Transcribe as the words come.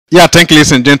Yeah, thank you,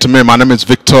 ladies and gentlemen. My name is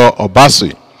Victor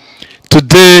Obasuyi.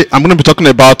 Today, I'm going to be talking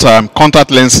about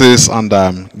contact lenses and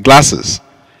glasses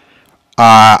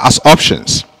as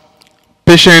options.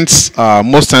 Patients,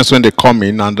 most times when they come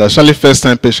in, and especially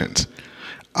first-time patients,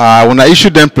 when I issue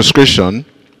them prescription,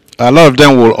 a lot of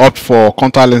them will opt for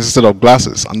contact lenses instead of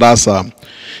glasses, and that's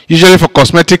usually for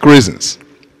cosmetic reasons.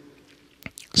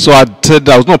 So I said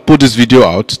I was going to put this video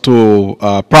out to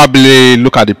probably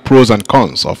look at the pros and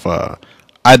cons of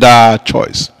either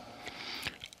choice.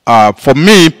 For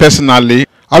me personally,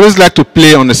 I always like to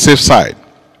play on the safe side,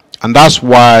 and that's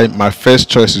why my first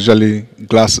choice is usually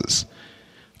glasses.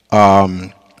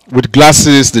 With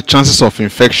glasses, the chances of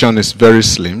infection is very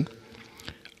slim.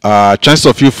 Chances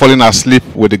of you falling asleep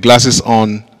with the glasses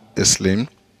on is slim.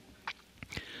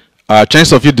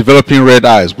 Chance of you developing red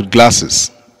eyes with glasses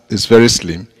is very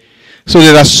slim. So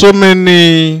there are so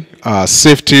many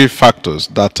safety factors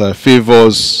that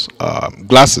favors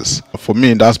glasses. For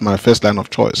me, that's my first line of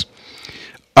choice.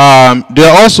 There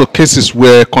are also cases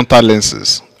where contact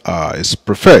lenses is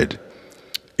preferred.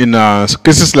 In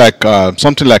cases like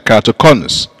something like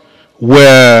keratoconus,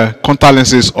 where contact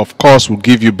lenses, of course, will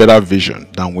give you better vision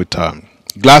than with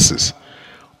glasses.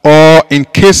 Or in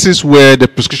cases where the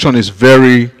prescription is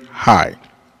very high.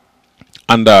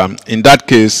 And in that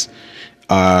case,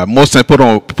 most people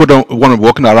don't want to be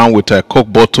walking around with a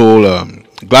Coke bottle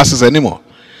glasses anymore.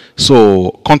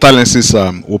 So contact lenses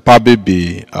will probably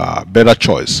be a better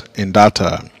choice in that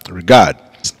regard.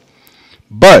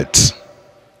 But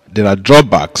there are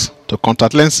drawbacks to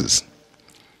contact lenses.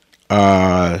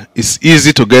 It's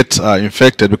easy to get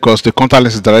infected because the contact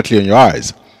lens is directly in your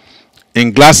eyes.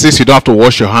 In glasses, you don't have to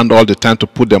wash your hand all the time to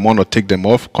put them on or take them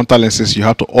off. Contact lenses, you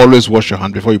have to always wash your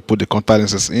hand before you put the contact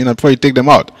lenses in and before you take them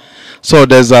out. So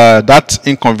there's that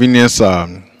inconvenience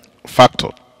factor.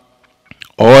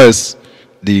 Or else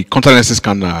the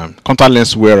contact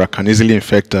lens wearer can easily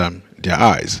infect their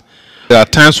eyes. There are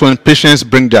times when patients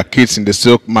bring their kids in, they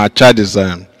say, my child is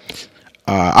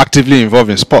actively involved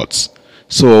in sports.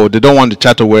 So they don't want the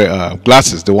child to wear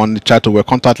glasses, they want the child to wear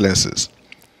contact lenses.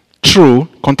 True,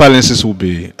 contact lenses will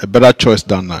be a better choice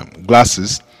than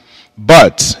glasses,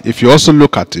 but if you also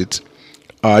look at it,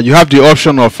 you have the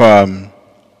option of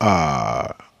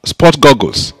sport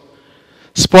goggles.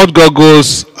 Sport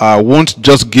goggles won't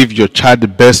just give your child the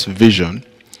best vision.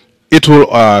 It will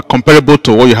comparable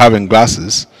to what you have in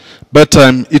glasses, but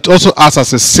it also acts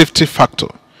as a safety factor.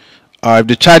 If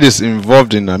the child is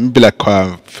involved in maybe like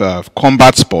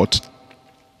combat sport,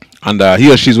 and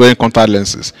he or she is wearing contact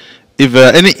lenses, if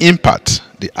any impact,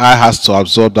 the eye has to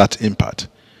absorb that impact.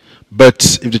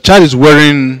 But if the child is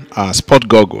wearing sport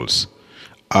goggles,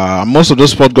 most of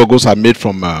those sport goggles are made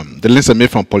from, the lenses are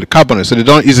made from polycarbonate, so they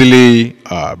don't easily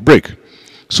break.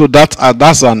 So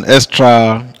that's an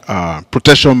extra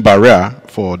protection barrier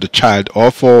for the child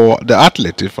or for the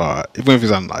athlete, even if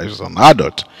it's an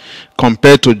adult,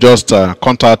 compared to just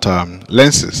contact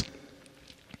lenses.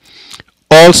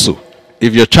 Also,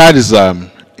 if your child is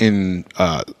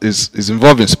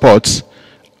involved in sports,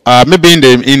 maybe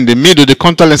in the middle, the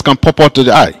contact lens can pop out to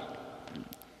the eye.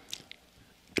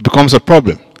 It becomes a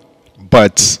problem.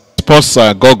 But sport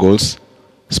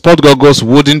goggles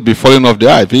wouldn't be falling off the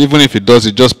eye. Even if it does,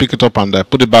 you just pick it up and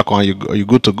put it back on, you're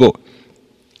good to go.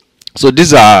 So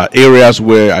these are areas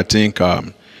where I think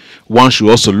one should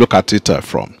also look at it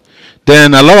from.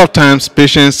 Then a lot of times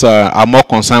patients are more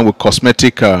concerned with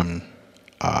cosmetic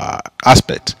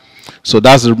aspect. So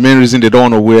that's the main reason they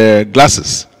don't want to wear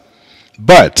glasses.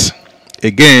 But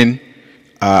again,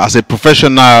 as a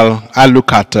professional, I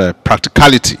look at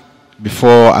practicality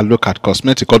before I look at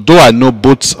cosmetic. Although I know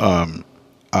both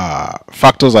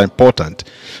factors are important,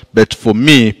 but for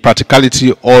me,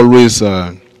 practicality always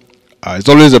is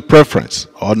always a preference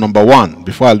or number one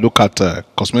before I look at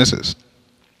cosmetics.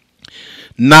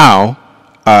 Now,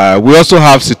 we also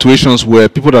have situations where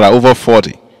people that are over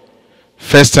 40,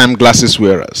 first-time glasses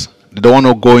wearers, they don't want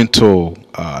to go into,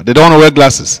 they don't want to wear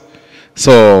glasses.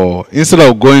 So instead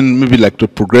of going maybe like to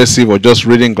progressive or just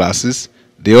reading glasses,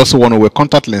 they also want to wear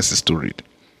contact lenses to read.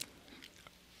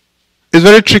 It's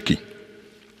very tricky.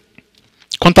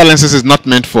 Contact lenses is not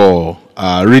meant for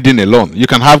reading alone. You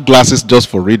can have glasses just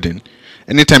for reading.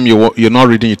 Anytime you're not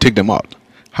reading, you take them out.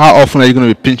 How often are you going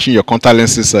to be pinching your contact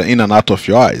lenses in and out of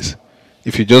your eyes?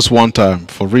 If you just want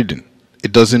for reading,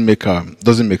 it doesn't make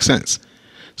sense.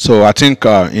 So I think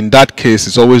in that case,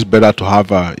 it's always better to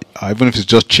have, even if it's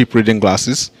just cheap reading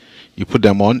glasses, you put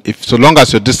them on. So long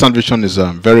as your distant vision is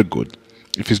very good.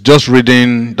 If it's just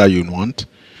reading that you want,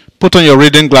 put on your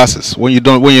reading glasses. When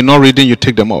you're not reading, you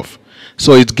take them off.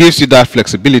 So it gives you that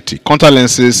flexibility. Contact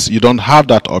lenses, you don't have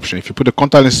that option. If you put the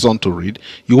contact lenses on to read,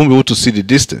 you won't be able to see the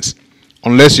distance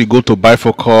unless you go to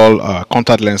bifocal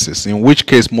contact lenses, in which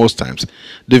case most times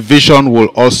the vision will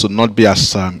also not be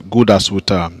as good as with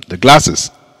the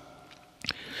glasses.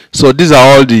 So these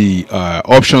are all the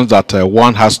options that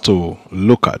one has to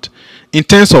look at. In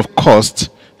terms of cost,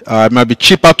 it might be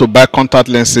cheaper to buy contact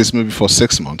lenses maybe for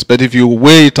 6 months, but if you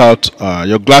weigh it out,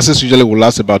 your glasses usually will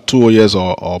last about 2 years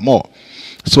or more.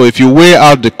 So if you weigh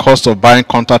out the cost of buying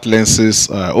contact lenses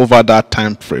over that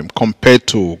time frame compared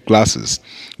to glasses,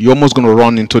 you're almost going to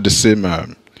run into the same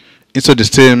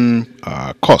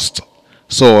cost.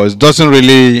 So it doesn't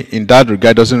really, in that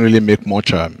regard, doesn't really make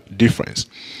much difference.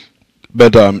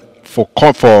 But for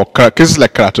cases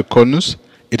like keratoconus,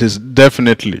 it is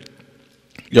definitely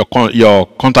your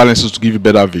contact lenses to give you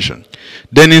better vision.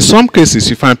 Then in some cases,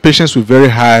 you find patients with very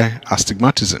high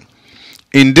astigmatism.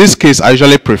 In this case, I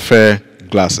usually prefer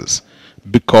glasses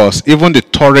because even the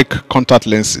toric contact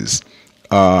lenses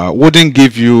wouldn't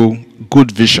give you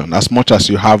good vision as much as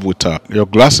you have with your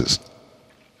glasses.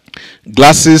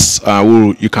 Glasses,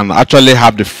 you can actually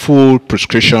have the full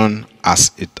prescription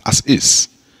as is.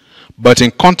 But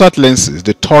in contact lenses,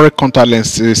 the toric contact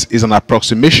lenses is an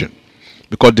approximation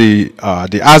because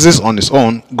the axis on its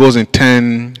own goes in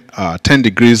 10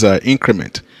 degrees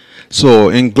increment. So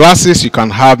in glasses, you can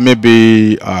have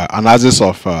maybe an axis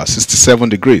of 67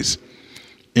 degrees.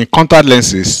 In contact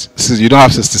lenses, since you don't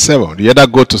have 67, you either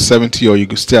go to 70 or you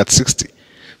stay at 60.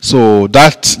 So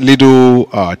that little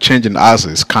change in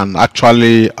axis can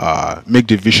actually make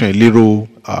the vision a little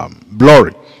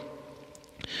blurry.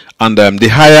 And the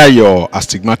higher your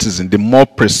astigmatism, the more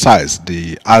precise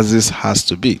the axis has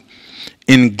to be.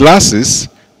 In glasses,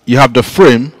 you have the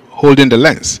frame holding the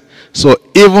lens. So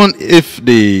even if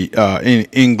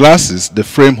in glasses, the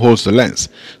frame holds the lens.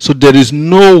 So there is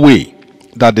no way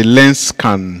that the lens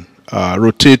can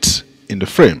rotate in the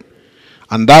frame.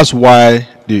 And that's why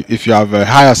if you have a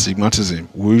high astigmatism,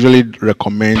 we usually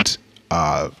recommend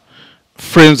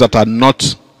frames that are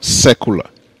not circular,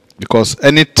 because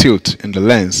any tilt in the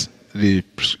lens,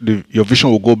 your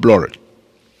vision will go blurry.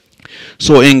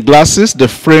 So in glasses, the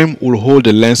frame will hold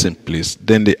the lens in place.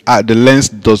 Then the lens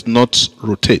does not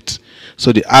rotate.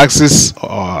 So the axis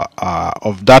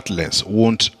of that lens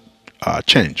won't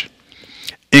change.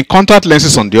 In contact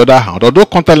lenses, on the other hand, although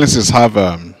contact lenses have,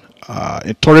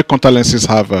 toric contact lenses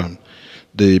have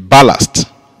the ballast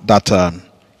that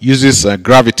uses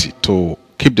gravity to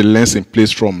keep the lens in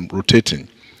place from rotating.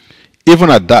 Even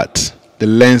at that, the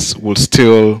lens will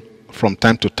still, from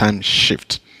time to time,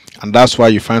 shift. And that's why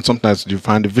you find sometimes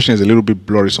the vision is a little bit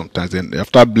blurry sometimes. Then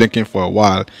after blinking for a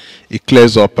while, it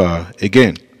clears up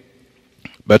again.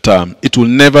 But it will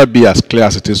never be as clear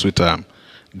as it is with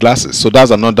glasses. So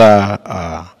that's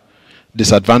another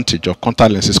disadvantage of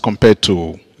contact lenses compared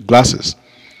to glasses.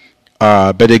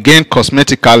 But again,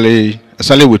 cosmetically,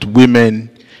 especially with women,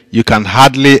 you can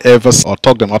hardly ever or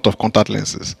talk them out of contact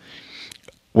lenses.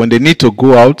 When they need to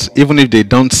go out, even if they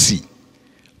don't see,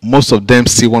 most of them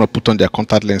still want to put on their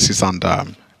contact lenses and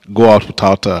go out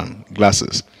without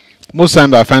glasses. Most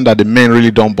times I find that the men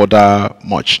really don't bother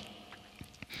much.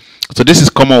 So this is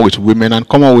common with women and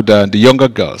common with the younger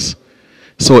girls.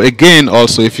 So again,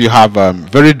 also, if you have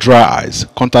very dry eyes,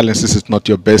 contact lenses is not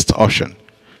your best option.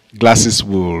 Glasses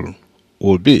will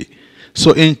be.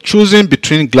 So in choosing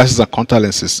between glasses and contact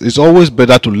lenses, it's always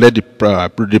better to let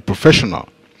the professional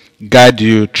guide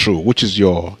you through, which is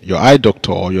your eye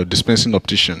doctor or your dispensing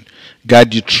optician,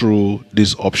 guide you through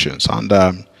these options.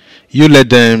 And you let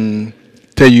them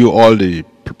tell you all the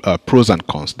pros and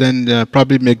cons. Then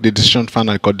probably make the decision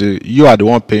final, because you are the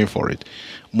one paying for it.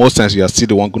 Most times you are still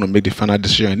the one going to make the final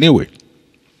decision anyway.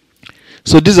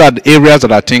 So these are the areas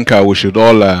that I think we should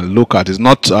all look at. It's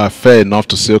not fair enough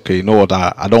to say, okay, you know what,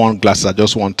 I don't want glasses, I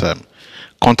just want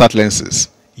contact lenses.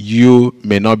 You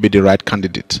may not be the right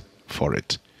candidate for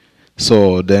it.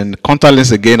 So then contact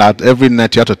lenses, again, at every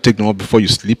night you have to take them up before you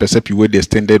sleep, except you wear the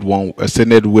extended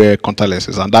wear contact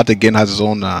lenses. And that again has its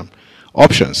own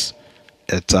options.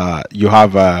 You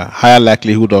have a higher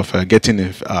likelihood of getting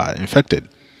infected.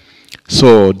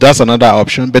 So that's another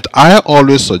option. But I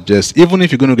always suggest, even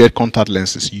if you're going to get contact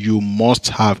lenses, you must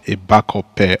have a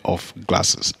backup pair of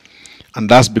glasses. And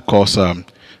that's because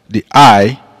the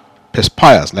eye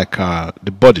perspires like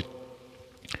the body.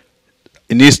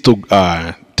 It needs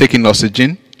to take in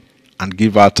oxygen and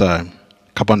give out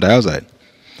carbon dioxide.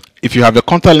 If you have the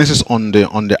contact lenses on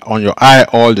your eye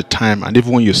all the time, and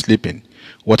even when you're sleeping,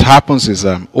 what happens is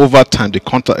over time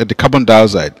the carbon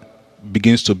dioxide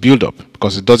begins to build up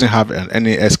because it doesn't have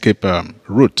any escape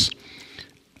route.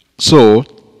 So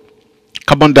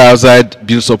Carbon dioxide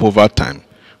builds up over time.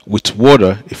 With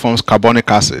water, it forms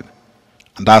carbonic acid,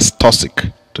 and that's toxic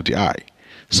to the eye.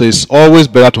 So it's always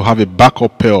better to have a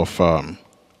backup pair of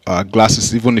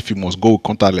glasses, even if you must go with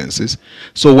contact lenses.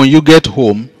 So when you get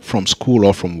home from school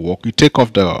or from work, you take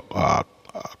off the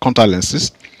contact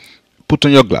lenses, put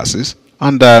on your glasses,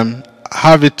 and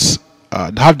have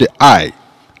the eye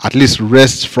at least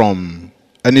rest from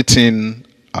anything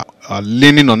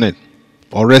leaning on it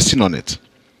or resting on it,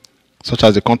 such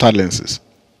as the contact lenses,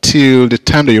 till the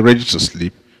time that you're ready to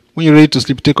sleep. When you're ready to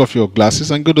sleep, take off your glasses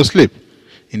and go to sleep.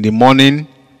 In the morning,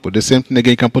 but the same thing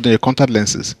again, you can put on your contact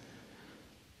lenses.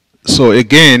 So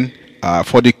again,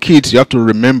 for the kids, you have to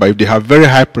remember, if they have very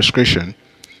high prescription,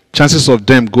 chances of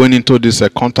them going into this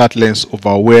contact lens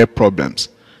overwear problems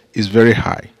is very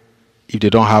high if they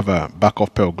don't have a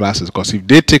backup pair of glasses. Because if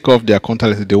they take off their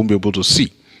contact lenses, they won't be able to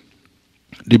see.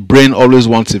 The brain always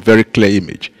wants a very clear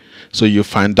image. So you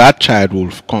find that child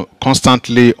will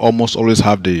constantly almost always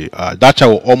have that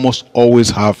child will almost always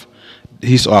have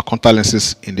his or her contact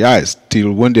lenses in the eyes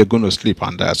till when they're going to sleep,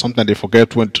 and sometimes they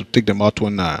forget when to take them out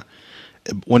when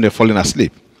they're falling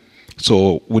asleep.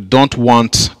 So we don't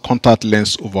want contact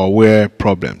lens overwear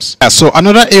problems. So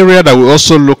another area that we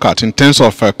also look at in terms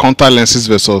of contact lenses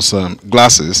versus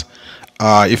glasses,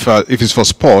 if it's for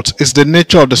sport, is the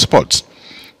nature of the sport.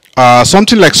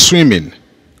 Something like swimming,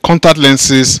 contact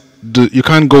lenses, you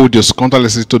can't go with your contact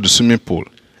lenses to the swimming pool.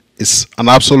 It's an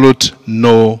absolute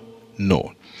no.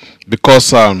 Because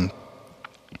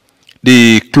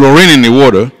the chlorine in the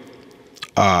water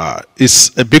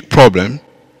is a big problem.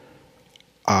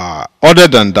 Other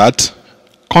than that,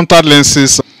 contact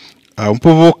lenses, when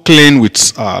people clean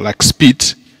with like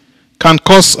spit, can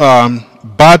cause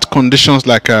bad conditions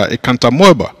like a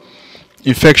cantamoeba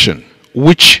infection,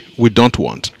 which we don't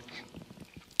want.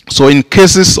 So in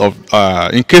cases that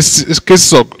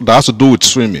has to do with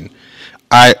swimming,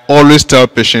 I always tell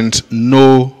patients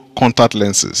no contact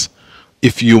lenses.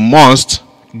 If you must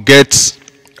get,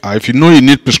 if you know you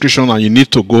need prescription and you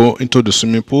need to go into the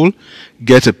swimming pool,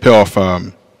 get a pair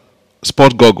of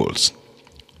sport goggles.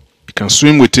 You can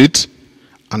swim with it,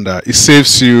 and it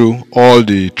saves you all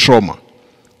the trauma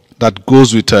that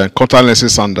goes with contact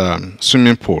lenses and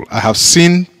swimming pool. I have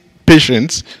seen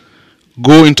patients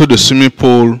go into the swimming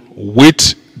pool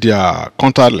with their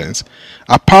contact lens.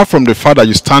 Apart from the fact that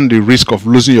you stand the risk of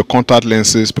losing your contact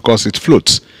lenses because it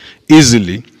floats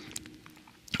easily,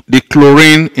 the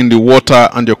chlorine in the water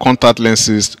and your contact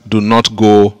lenses do not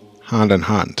go hand in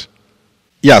hand.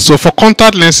 Yeah, so for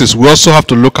contact lenses, we also have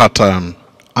to look at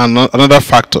another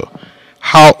factor.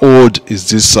 How old is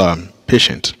this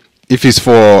patient? If it's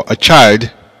for a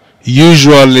child,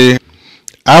 usually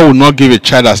I will not give a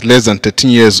child that's less than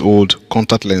 13 years old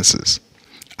contact lenses.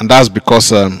 And that's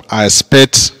because I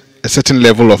expect a certain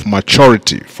level of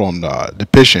maturity from the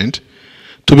patient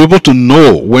to be able to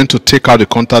know when to take out the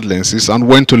contact lenses and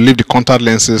when to leave the contact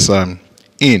lenses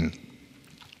in.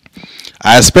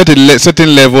 I expect a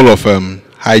certain level of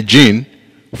hygiene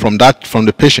from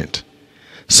the patient.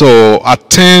 So at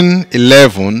 10,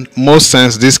 11, most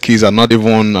times these kids are not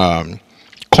even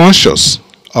conscious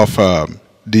of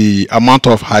the amount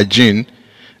of hygiene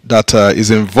that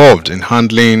is involved in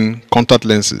handling contact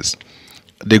lenses.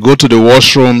 They go to the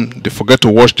washroom, they forget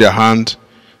to wash their hand,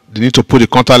 they need to put the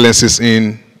contact lenses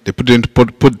in, they take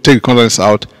the contact lenses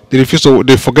out, they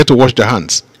forget to wash their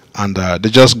hands, and they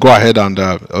just go ahead and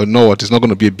know what, it's not going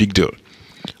to be a big deal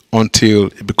until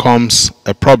it becomes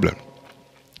a problem.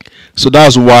 So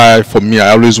that's why for me,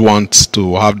 I always want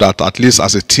to have that, at least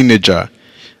as a teenager,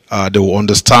 they will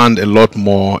understand a lot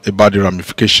more about the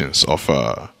ramifications of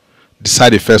the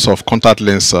side effects of contact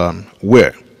lens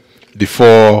wear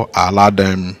before I allow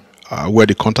them wear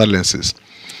the contact lenses.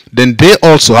 Then they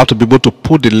also have to be able to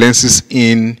put the lenses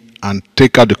in and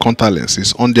take out the contact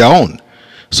lenses on their own.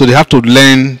 So they have to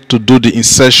learn to do the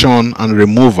insertion and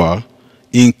removal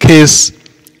in case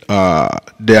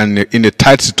they are in a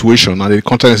tight situation and the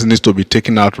contact lens needs to be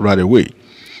taken out right away.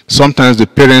 Sometimes the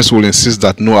parents will insist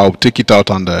that no, I'll take it out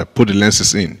and put the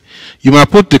lenses in. You might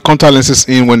put the contact lenses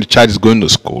in when the child is going to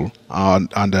school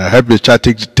and help the child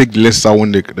take the lenses out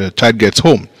when the child gets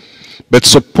home. But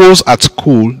suppose at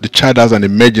school the child has an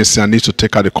emergency and needs to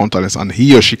take out the contact lens and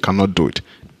he or she cannot do it,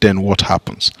 then what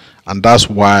happens? And that's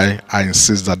why I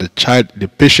insist that the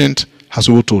patient has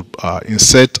to be able to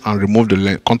insert and remove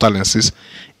the contact lenses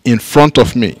in front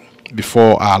of me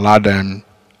before I allow them,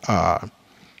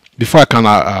 before I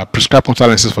can prescribe contact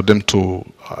lenses for them to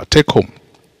take home.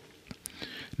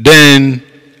 Then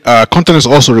contact lens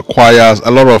also requires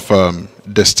a lot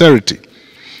of dexterity.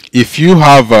 If you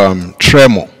have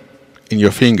tremor in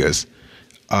your fingers,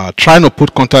 trying to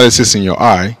put contact lenses in your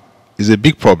eye is a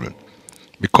big problem,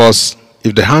 because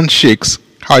if the hand shakes,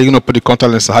 how are you going to put the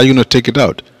contact lens? How are you going to take it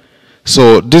out?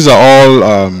 So these are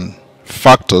all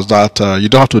factors that you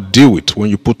don't have to deal with when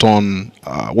you put on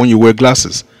when you wear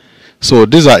glasses. So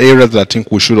these are areas that I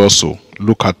think we should also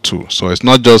look at too. So it's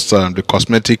not just the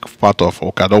cosmetic part of,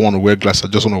 okay, I don't want to wear glasses, I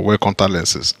just want to wear contact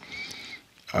lenses.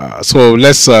 So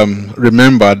let's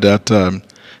remember that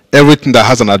everything that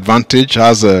has an advantage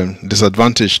has a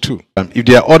disadvantage too. If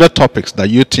there are other topics that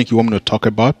you think you want me to talk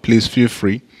about, please feel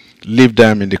free, leave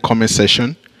them in the comment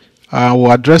section.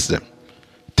 We'll address them.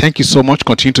 Thank you so much.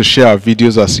 Continue to share our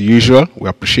videos as usual. We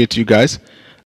appreciate you guys.